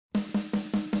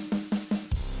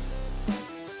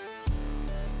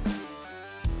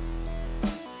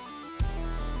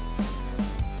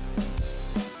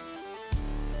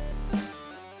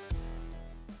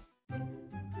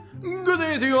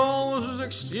to you all, this is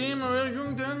X3 and we're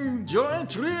going to enjoy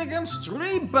 3 against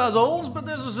 3 battles, but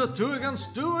this is a 2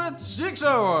 against 2 at 6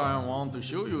 hour. I want to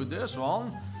show you this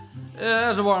one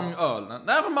as a warming. Oh,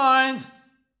 never mind.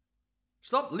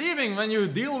 Stop leaving when you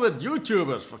deal with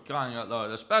YouTubers, for crying out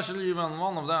loud, especially when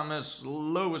one of them is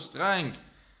lowest rank.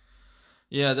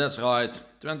 Yeah, that's right.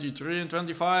 23 and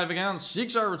 25 against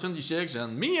 6 hour 26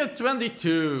 and me at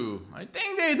 22. I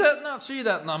think they did not see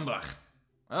that number.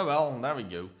 Oh well, there we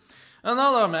go.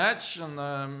 Another match,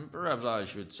 and perhaps I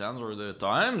should censor the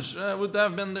times, would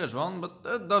have been this one, but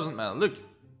it doesn't matter. Look.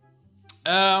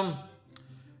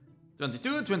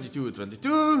 22, 22,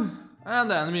 22, and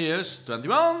the enemy is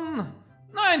 21,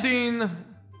 19,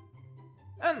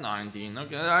 and 19.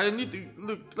 Okay, I need to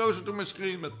look closer to my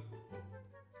screen, but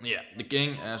yeah, the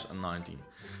king is a 19.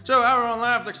 So everyone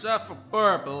left except for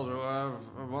purple, so I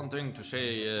have one thing to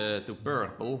say to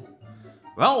purple.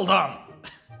 Well done!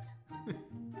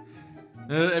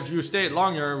 If you stayed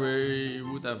longer, we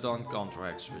would have done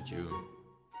contracts with you.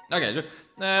 Okay, so,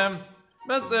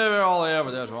 but we're all here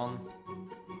for this one.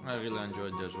 I really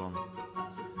enjoyed this one.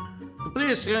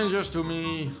 Complete strangers to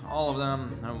me, all of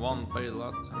them, and one paid a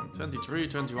lot. 23,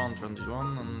 21,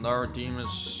 21, and our team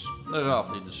is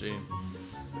roughly the same.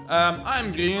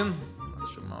 I'm green.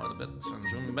 Let's zoom out a bit and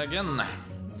zoom back in.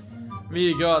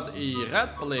 We got a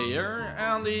red player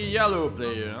and a yellow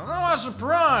player. And I was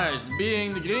surprised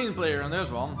being the green player in this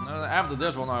one. After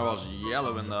this one I was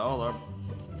yellow in the other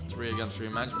 3 against 3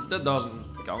 match, but that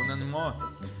doesn't count anymore.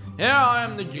 Here I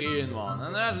am the green one,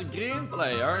 and as a green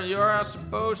player you are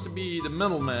supposed to be the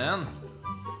middleman.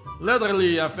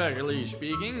 Literally and figuratively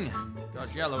speaking,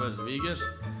 because yellow is the weakest.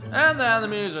 And the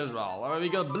enemies as well. We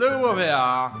got blue over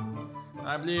here.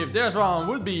 I believe this one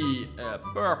would be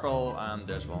purple and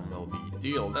this one will be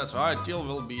teal. That's right, teal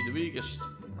will be the weakest.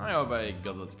 I hope I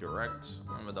got it correct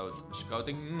and without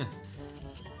scouting.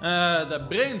 The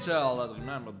brain cell that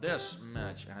remembered this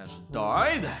match has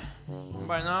died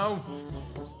by now.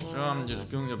 So I'm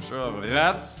just going to observe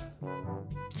red.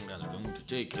 That's going to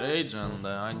take raids, and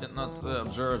I did not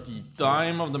observe the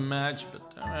time of the match,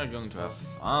 but we're going to have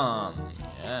fun,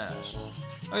 yes.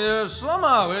 Okay,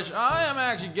 somehow which I am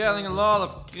actually getting a lot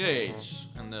of crates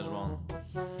in this one.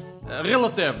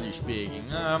 Relatively speaking,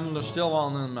 there's still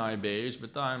one in my base,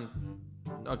 but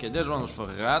okay, this one was for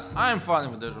red. I'm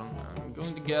fighting for this one. I'm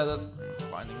going to get it. I'm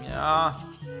fighting, yeah.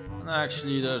 And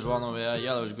actually there's one over here.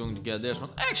 Yellow is going to get this one.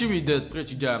 Actually we did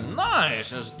pretty damn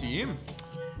nice as a team.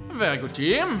 Very good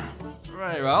team.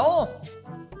 Very well.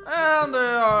 And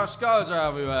there are scouts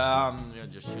everywhere. They're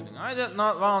just shooting. I did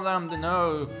not want them to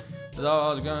know that I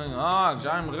was going Ox.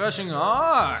 I'm rushing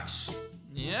Ox.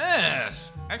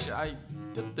 Yes. Actually, I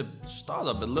did the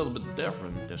startup a little bit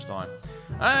different this time.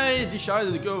 I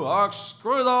decided to go Ox.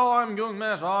 Screw it all. I'm going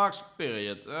mass Ox.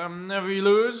 Period. If we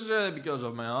lose because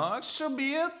of my Ox, so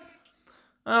be it.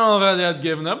 I already had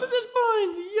given up at this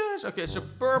point, yes. Okay, so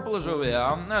purple is over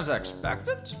here, as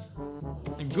expected.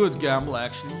 A good gamble,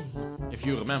 actually. If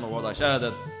you remember what I said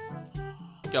a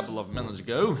couple of minutes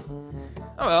ago.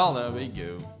 Oh well, there we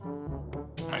go.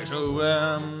 Okay, so,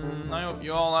 I hope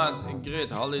you all had great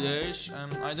holidays.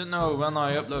 I don't know when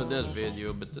I upload this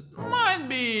video, but it might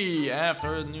be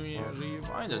after New Year's Eve.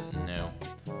 I don't know.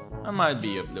 I might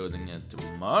be uploading it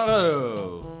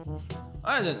tomorrow.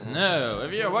 I don't know.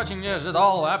 If you're watching this, it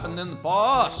all happened in the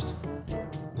past.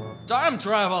 Time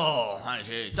travel, I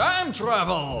say. Time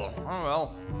travel. Oh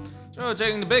well. So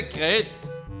taking the big crate.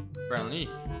 Apparently.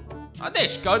 They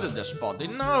scouted this spot. They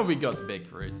know we got the big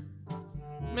crate.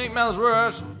 Make matters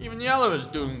worse, even yellow is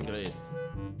doing great.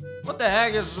 What the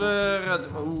heck is red?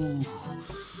 Ooh.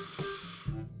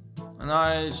 And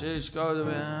I say scouted.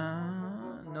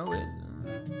 No wait.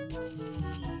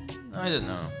 I don't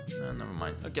know. Never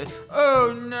mind. Okay.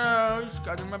 Oh no, he's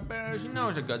cutting my bears. He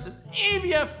knows I got the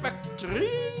AoW3 factory.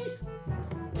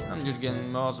 I'm just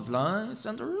getting more supply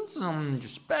centers. I'm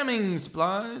just spamming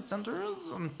supply centers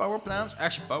and power plants.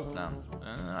 Actually, power plant.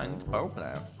 I need a power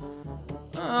plant.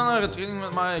 I'm retreating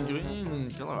with my green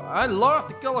color. I love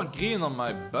the color green on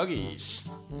my buggies.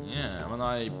 Yeah, when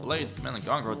I played Command &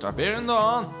 Conquer Tiberian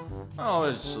Dawn, I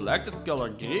always selected the color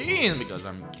green because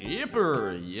I'm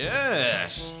Creeper.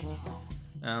 Yes.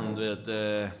 And with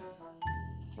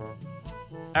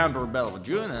Emperor Battle for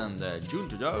June and June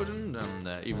 2000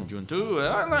 and even June 2,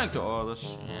 I like the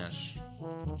orders, yes.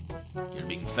 You're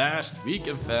being fast, weak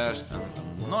and fast, and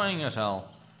annoying as hell.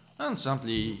 And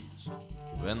simply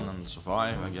win and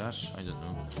survive, I guess, I don't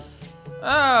know.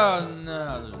 Oh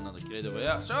no, there's another crate over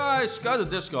here. So I scouted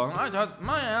this gun. I thought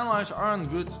my allies aren't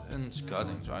good in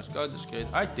scouting, so I scout this crate,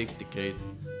 I take the crate.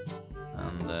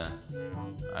 And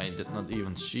I did not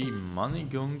even see money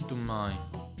going to my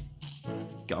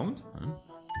account. Huh?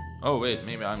 Oh wait,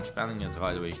 maybe I'm spending it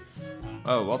right away.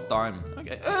 Oh, what time?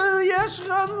 Okay. Oh yes,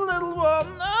 run, little one.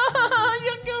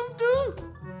 You're going to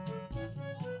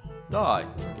die.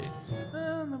 Okay.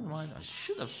 Never mind. I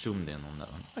should have zoomed in on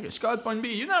that one. Okay, scout point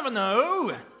B. You never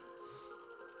know.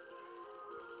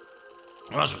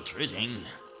 I was retreating.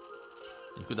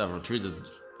 You could have retreated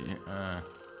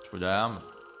through them.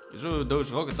 So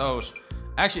those rocket towers.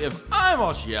 Actually, if I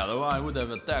was yellow, I would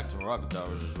have attacked the rocket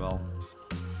towers as well.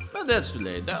 But that's too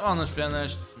late. That one is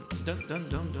finished. Don't.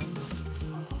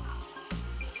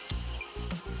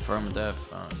 Affirmative.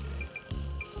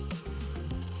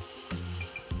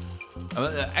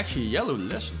 Okay. Actually, yellow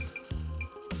listened.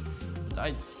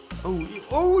 But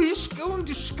oh, he's going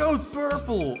to scout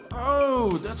purple.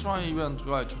 Oh, that's why he went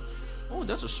right. Oh,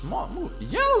 that's a smart move.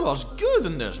 Yellow was good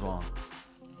in this one.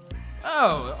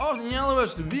 Oh, often yellow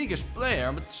is the weakest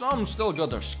player, but some still got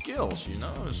their skills, you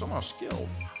know? Some are skilled.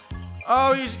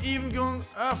 Oh, he's even going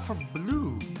for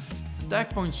blue. Attack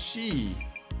point C.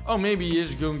 Oh, maybe he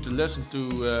is going to listen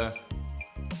to...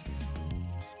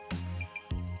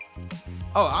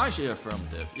 Oh, I see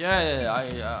affirmative. Yeah,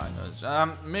 I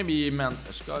know. Maybe he meant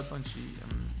a scout point C.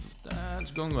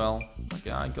 That's going well.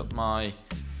 Okay, I got my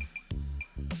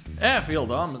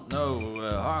airfield on, but no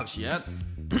hogs yet.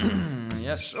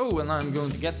 Yes, oh, and I'm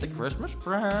going to get the Christmas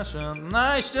present. And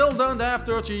I still don't have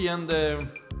 30 and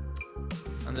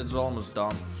it's almost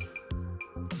done.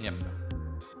 Yep.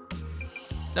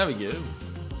 There we go.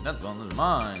 That one is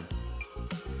mine.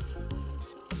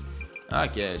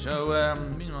 Okay, so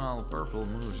meanwhile purple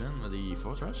moves in with the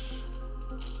fortress.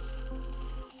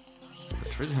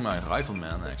 Treating my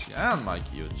rifleman actually, and my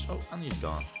cutes. Oh, and he's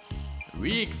gone.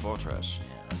 Weak fortress.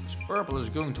 Yeah, this purple is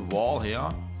going to wall here.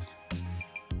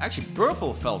 Actually,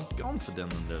 purple felt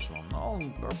confident in this one. All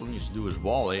purple needs to do is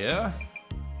wall here.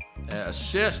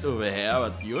 Assist over here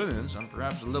with units, and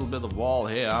perhaps a little bit of wall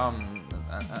here.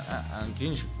 And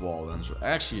green should wall in. So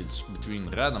actually it's between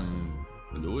red and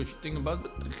blue if you think about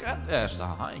it. But red has the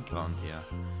high ground here.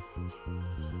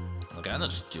 Red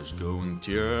is just going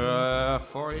to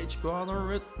 4H corner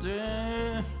with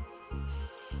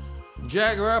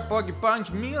Jaguar Porcupine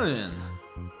Chameleon.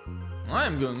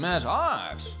 I'm going mass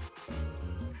arcs.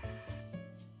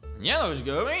 Yellow is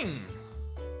going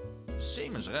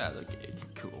same as red. Okay,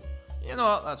 cool. You know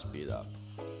what? Let's speed up.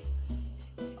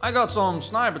 I got some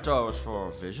sniper towers for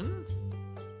vision.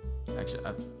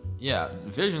 Actually, yeah,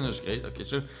 vision is great. Okay,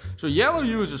 so yellow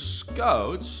uses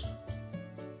scouts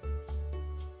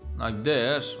like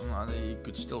this. Well, you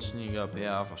could still sneak up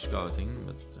here for scouting,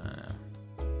 but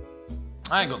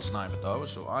I got sniper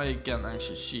towers, so I can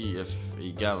actually see if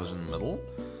he gathers in the middle.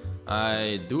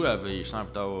 I do have a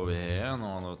sniper tower over here in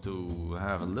order to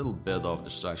have a little bit of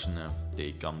distraction if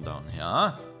they come down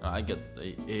here. I get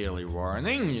a early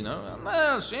warning, you know,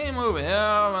 and same over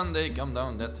here when they come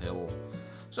down that hill.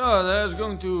 So there's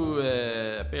going to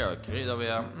appear a crate over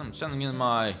here. I'm sending in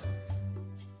my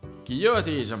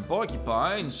coyotes and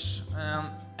porcupines, and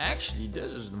actually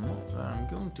this is the moment where I'm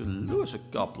going to lose a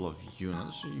couple of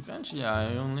units. So eventually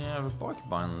I only have a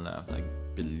porcupine left, I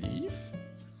believe.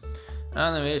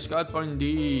 Anyway, scout point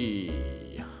D.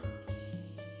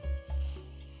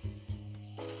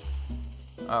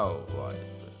 Oh, right.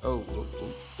 Oh,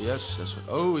 yes, that's what.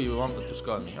 Oh, you wanted to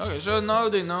scout me. Okay, so now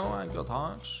they know I got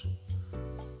hearts.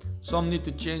 Some need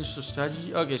to change the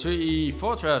strategy. Okay, so the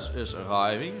fortress is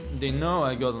arriving. They know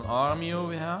I got an army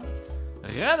over here.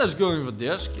 Red is going for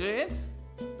this crate.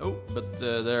 Oh, but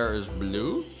there is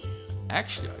blue.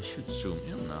 Actually, I should zoom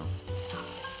in now.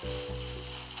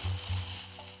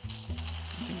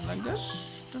 Like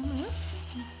this.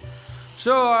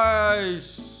 So I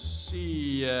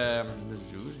see the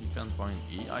Zeus, defense point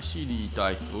E. I see the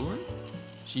Typhoon.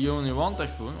 See only one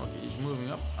Typhoon. Okay, he's moving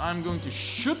up. I'm going to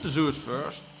shoot the Zeus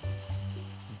first,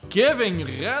 giving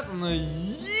red a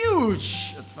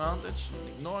huge advantage,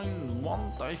 ignoring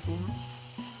one Typhoon.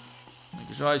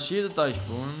 Okay, so I see the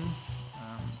Typhoon.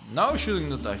 Now shooting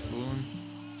the Typhoon.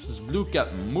 Since blue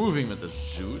kept moving with the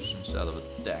Zeus instead of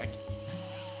attack.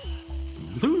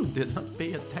 Blue did not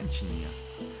pay attention here.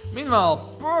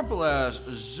 Meanwhile, purple has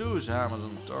Zeus hammers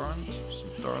and Torrents.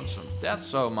 So that's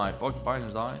how my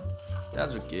porcupines died.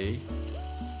 That's okay.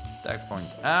 Attack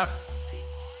point F.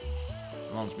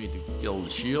 Wants me to kill the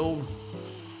shield.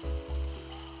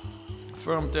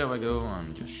 Affirmative I go,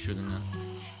 I'm just shooting it.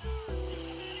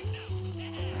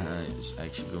 It's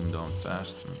actually going down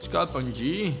fast. Scout point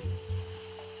G.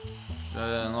 In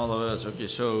other words, okay,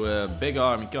 so big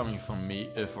army coming from me,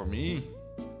 for me.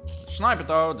 Sniper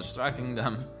tower distracting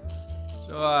them.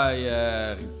 So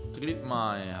I treat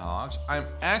my hogs. I'm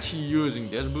actually using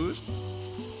this boost.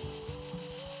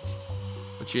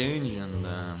 A change and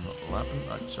weapon.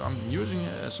 Okay, so I'm using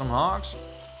some hogs.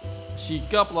 See a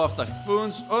couple of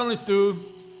typhoons, only 2.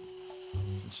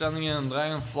 I'm sending in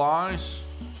dragonflies.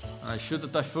 And I shoot the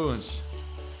typhoons.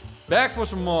 Back for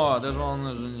some more. This one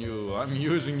is a new. I'm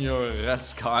using your red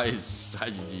skies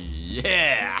strategy.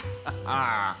 Yeah!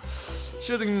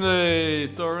 Shooting the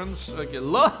torrents. Okay, a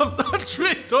lot of the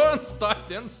 3 torrents died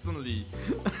instantly.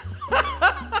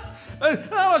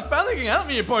 I was panicking at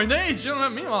me at point H. You know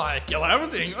what I mean? Well, I kill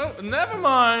everything. Oh, never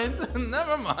mind.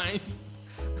 Never mind.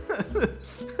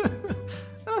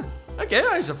 Okay,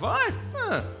 I survived.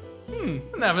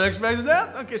 Never expected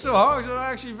that. Okay, so hogs are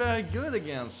actually very good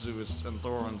against Zeus and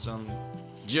Torrents and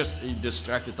just a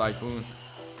distracted typhoon.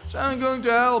 So I'm going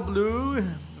to help blue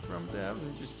from there.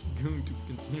 I'm just going to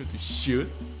continue to shoot.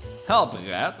 Help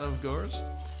red, of course.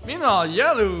 Meanwhile,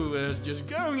 yellow is just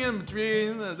going in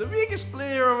between. The weakest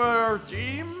player of our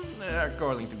team,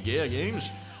 according to Gear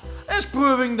Games, is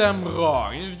proving them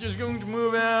wrong. He's just going to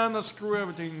move in and screw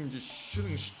everything, just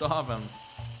shooting stuff and...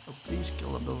 Oh, please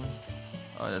kill the building.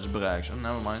 Oh, that's brrrr, so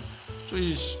never mind. So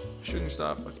he's shooting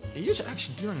stuff. Okay. He's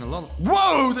actually doing a lot of...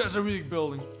 Whoa, there's a weak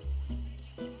building.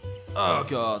 Oh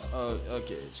god. Oh,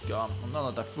 okay, it's gone.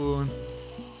 Another typhoon.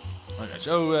 Okay,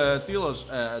 so Teal is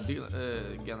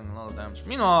getting a lot of damage.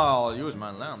 Meanwhile, I'll use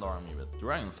my land army with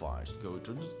dragonflies to go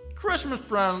to the Christmas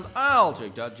present. I'll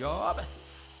take that job.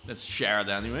 Let's share it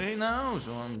anyway now.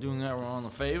 So I'm doing everyone a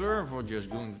favor for just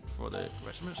going for the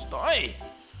Christmas toy.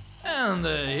 And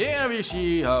here we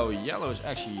see how yellow is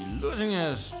actually losing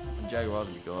his jaguars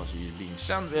because he's being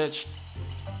sandwiched.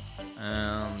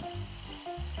 And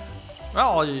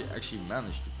well, he actually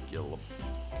managed to kill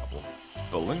a couple of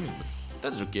buildings, but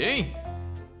that's okay.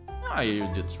 You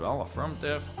did well,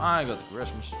 affirmative. I got the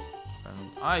Christmas.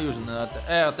 And I use an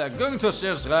air attack going to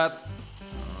assist red.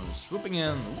 Swooping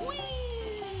in. Whee!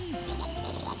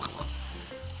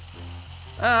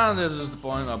 And this is the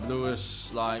point where blue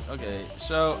is like, okay,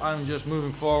 so I'm just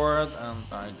moving forward and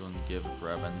I don't give a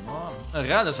crap anymore.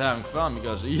 Red is having fun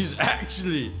because he's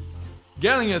actually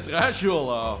getting a threshold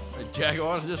of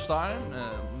jaguars this time.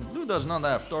 Blue does not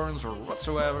have torrents or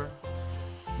whatsoever.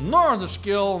 Nor the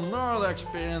skill, nor the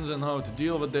experience in how to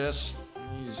deal with this.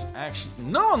 He's actually,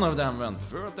 none of them went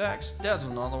vertex, that's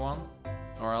another one.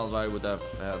 Or else I would have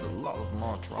had a lot of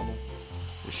more trouble.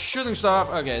 Just shooting stuff.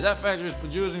 Okay, that factory is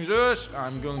producing Zeus.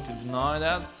 I'm going to deny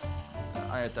that.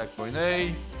 I attack point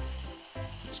A.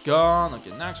 It's gone.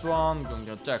 Okay, next one. I'm going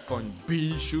to attack point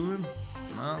B soon.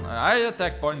 Come on. I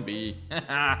attack point B.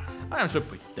 I am so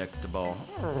predictable.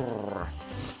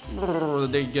 There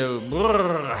they go.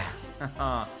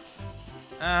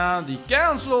 And he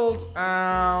cancelled.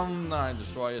 And I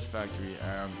destroy his factory.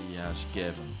 And he has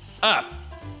given up.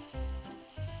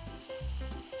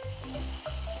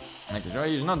 Okay, so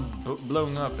he's not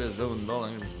blowing up his own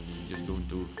buildings, he's just going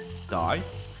to die.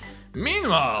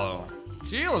 Meanwhile,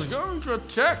 Teal is going to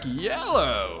attack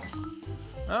yellow.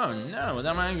 Oh no, what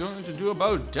am I going to do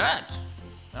about that?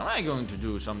 Am I going to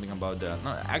do something about that?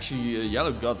 No, actually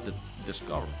yellow got the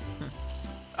discovery.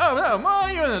 Oh no, more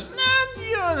units, not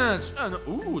units! Oh, no.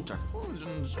 Ooh, typhoons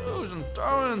and zoos and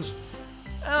torrents.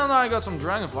 And I got some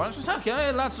dragonflies.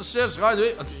 Okay, let's assist right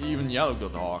away. Even yellow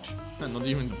got hawks. And not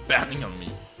even depending on me.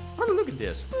 Oh, look at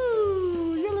this.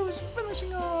 Ooh, yellow is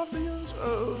finishing off the units.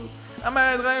 Oh, and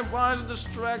my dragonflies are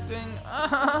distracting.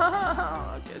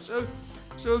 Okay,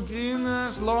 so green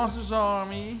has lost his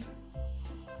army.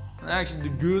 And actually the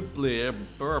good player,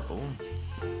 purple.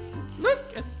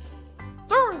 Look at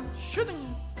Torrents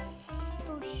shooting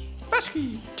those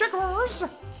pesky jaguars.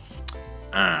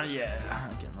 Yeah.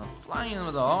 Okay, now flying in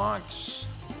with the hawks.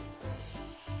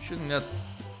 Shooting that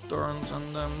Torrents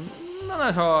and then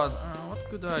I thought, what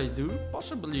could I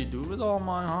possibly do with all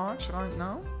my hawks right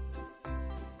now?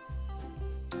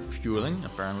 Fueling,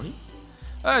 apparently.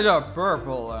 So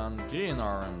purple and green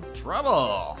are in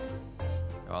trouble.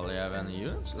 Do they have any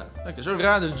units left? Okay, so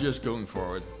red is just going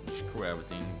forward. Screw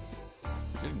everything.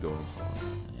 Just going forward.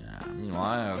 Yeah,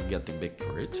 meanwhile I'll get the big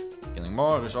crit. Getting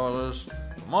more resources,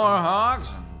 more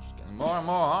hawks. Just getting more and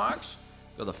more hawks.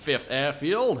 Got a 5th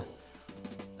airfield.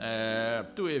 2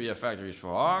 AVF factories for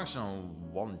hawks and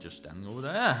 1 just standing over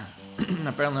there.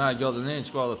 Apparently I got an 8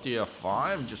 squad of tier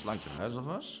 5, just like the rest of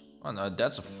us. Oh no,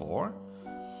 that's a 4.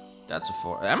 That's a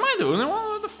 4. Am I the only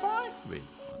one with a 5? Wait,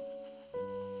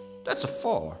 what? That's a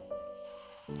 4.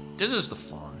 This is the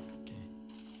 5. Okay.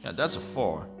 Yeah, that's a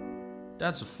 4.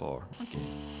 That's a 4. Okay.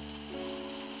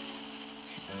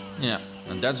 Yeah,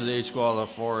 and that's the 8 squad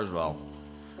of 4 as well.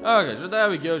 Okay, so there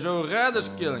we go. So red is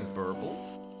killing purple.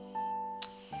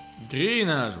 Green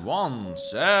has one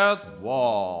sad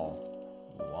wall.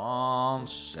 One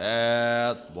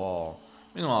sad wall.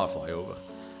 Meanwhile, I fly over.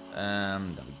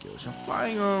 There we go. So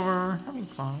flying over, having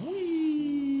fun.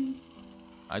 Whee!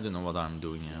 I don't know what I'm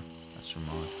doing here. That's so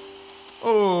much.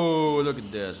 Oh, look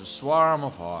at this. A swarm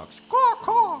of hawks. Caw,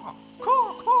 caw,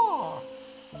 caw, caw.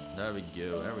 There we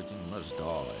go. Everything must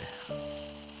die.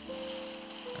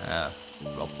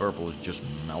 Well, purple is just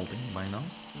melting by now.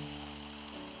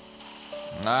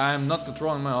 I'm not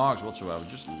controlling my hawks whatsoever.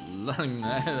 Just letting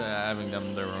having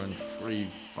them their own free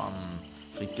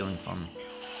killing fun.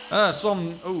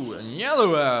 And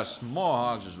yellow has more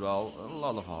hogs as well. A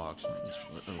lot of hogs.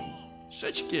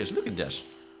 Such a kiss. Look at this.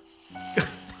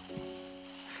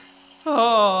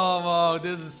 Oh wow,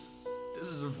 this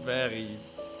is a very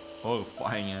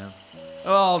horrifying end.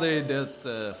 Well, they did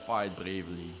fight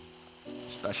bravely,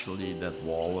 especially that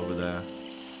wall over there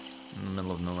in the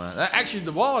middle of nowhere. Actually,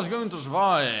 the wall is going to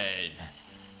survive.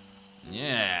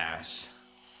 Yes.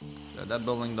 So that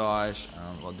building dies,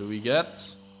 and what do we get?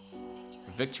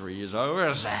 Victory is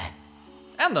ours.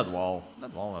 And that wall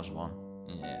has won.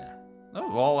 Yeah, that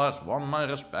wall has won my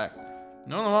respect.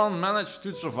 No one managed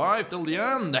to survive till the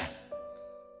end.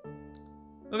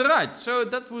 Right, so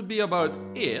that would be about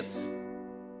it.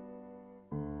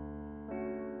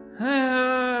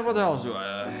 What else do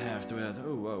I have to add?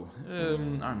 Oh, whoa.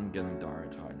 I'm getting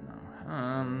tired right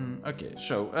now. Okay,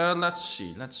 so let's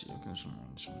see. Okay, some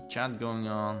chat going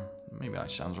on. Maybe I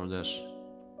censor this.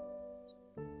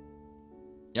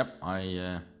 Yep,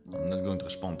 I'm not going to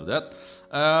respond to that.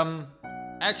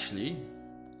 Actually,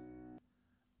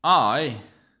 I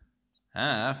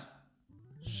have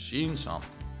seen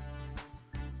something,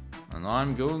 and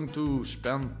I'm going to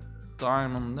spend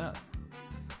time on that.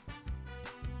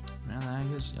 Man, I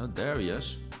guess, oh, there he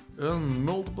is.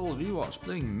 Multiple rewards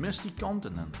playing Misty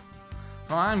Continent.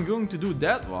 So I'm going to do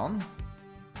that one,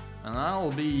 and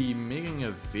I'll be making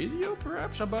a video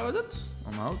perhaps about it,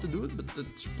 on how to do it, but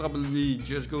it's probably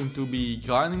just going to be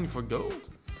grinding for gold.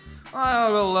 I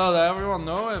will let everyone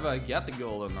know if I get the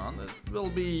gold or not. It will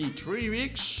be 3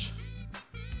 weeks,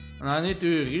 and I need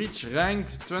to reach rank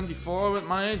 24 with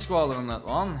my 8 squadron on that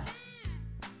one.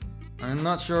 I'm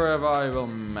not sure if I will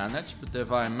manage, but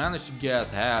if I manage to get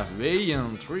halfway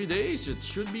in 3 days, it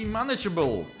should be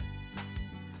manageable.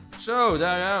 So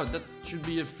there you have, that should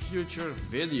be a future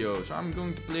video. So I'm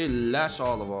going to play less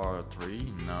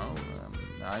AoW3 now.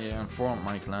 I informed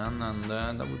my clan, and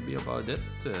that would be about it.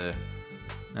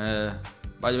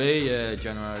 By the way,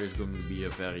 January is going to be a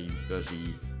very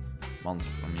busy month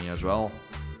for me as well.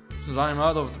 Since I'm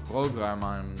out of the program,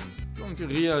 I'm going to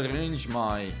rearrange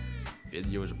my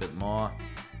videos a bit more.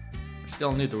 I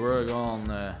still need to work on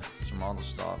some other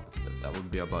stuff, but that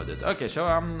would be about it. Okay, so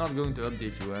I'm not going to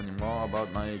update you anymore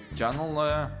about my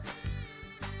channel.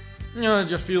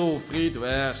 Just feel free to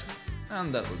ask,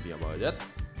 and that would be about it.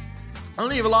 And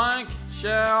leave a like,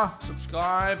 share,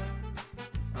 subscribe,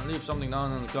 and leave something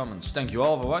down in the comments. Thank you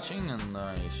all for watching, and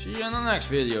I see you in the next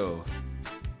video.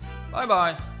 Bye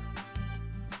bye.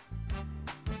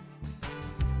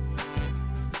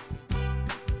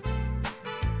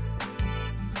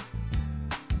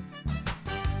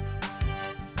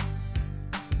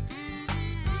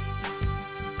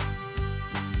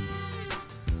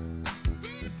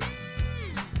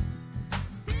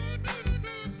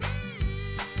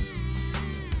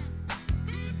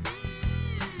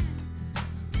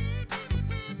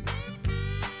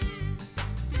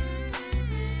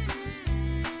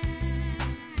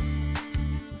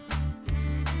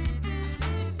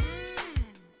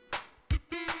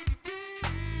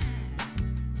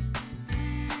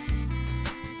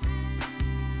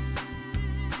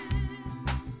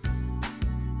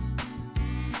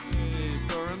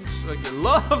 Like a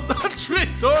lot of Dutch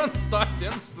Torrents died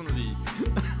instantly.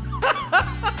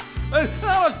 I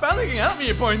was panicking, help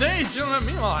me, point H, you know what I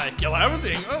mean? Well, I kill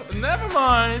everything. Oh, never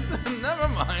mind, never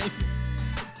mind.